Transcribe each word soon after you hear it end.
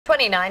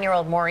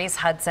29-year-old Maurice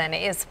Hudson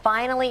is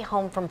finally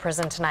home from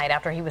prison tonight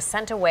after he was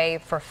sent away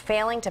for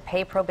failing to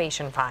pay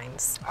probation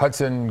fines.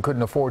 Hudson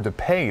couldn't afford to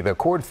pay the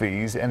court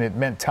fees, and it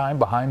meant time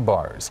behind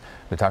bars.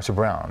 Natasha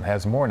Brown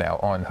has more now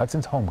on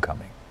Hudson's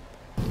homecoming.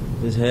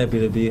 Just happy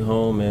to be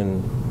home,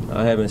 and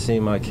I haven't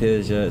seen my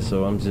kids yet,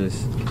 so I'm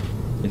just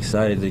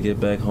excited to get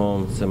back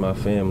home to my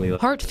family.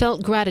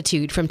 Heartfelt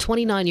gratitude from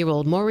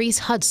 29-year-old Maurice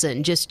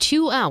Hudson just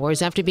 2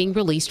 hours after being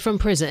released from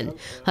prison.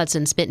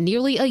 Hudson spent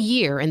nearly a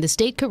year in the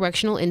state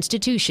correctional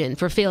institution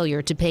for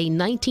failure to pay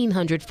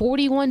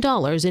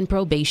 $1,941 in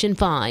probation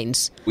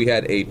fines. We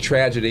had a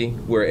tragedy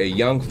where a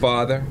young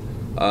father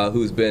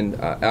who's been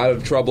out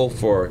of trouble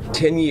for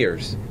 10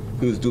 years,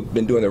 who's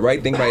been doing the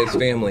right thing by his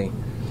family,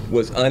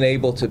 was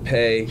unable to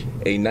pay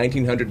a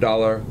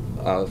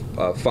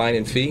 $1,900 fine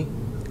and fee,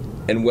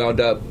 and wound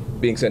up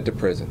being sent to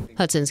prison.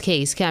 Hudson's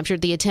case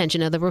captured the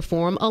attention of the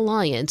Reform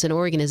Alliance, an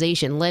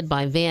organization led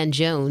by Van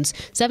Jones,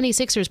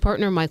 76ers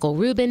partner Michael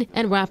Rubin,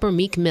 and rapper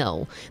Meek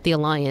Mill. The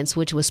alliance,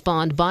 which was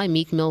spawned by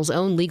Meek Mill's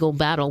own legal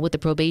battle with the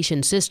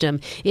probation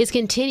system, is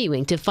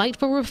continuing to fight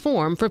for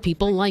reform for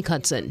people like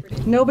Hudson.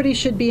 Nobody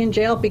should be in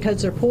jail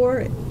because they're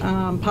poor.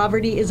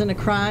 Poverty isn't a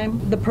crime.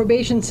 The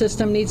probation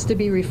system needs to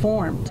be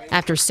reformed.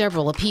 After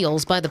several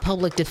appeals by the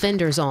Public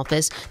Defender's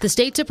Office, the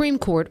state Supreme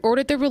Court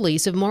ordered the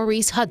release of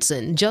Maurice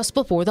Hudson just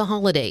before the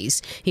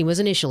holidays. He was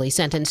initially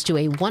sentenced to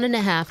a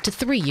 1.5 to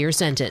 3 year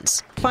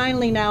sentence.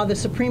 Finally now the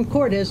Supreme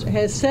Court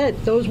has said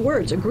those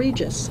words,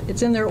 egregious.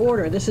 It's in their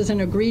order. This is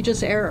an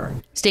egregious error.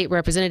 State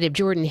Representative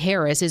Jordan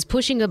Harris is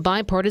pushing a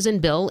bipartisan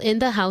bill in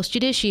the House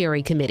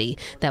Judiciary Committee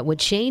that would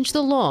change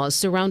the laws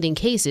surrounding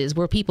cases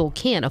where people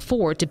can't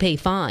afford to pay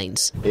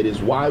fines. It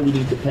is why we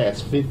need to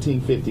pass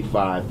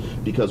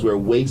 1555, because we're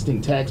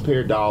wasting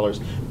taxpayer dollars,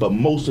 but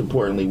most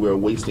importantly, we're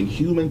wasting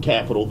human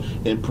capital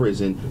in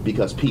prison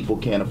because people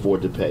can't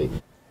afford to pay.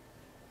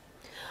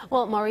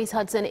 Well, Maurice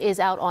Hudson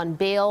is out on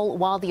bail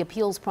while the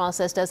appeals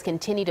process does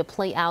continue to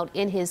play out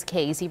in his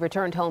case. He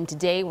returned home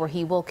today where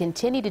he will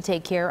continue to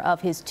take care of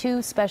his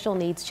 2 special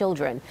needs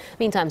children.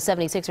 Meantime,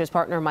 76ers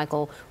partner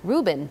Michael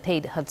Rubin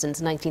paid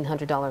Hudson's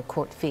 $1,900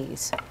 court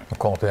fees. A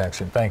call to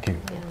action. Thank you.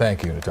 Yeah.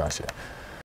 Thank you, Natasha.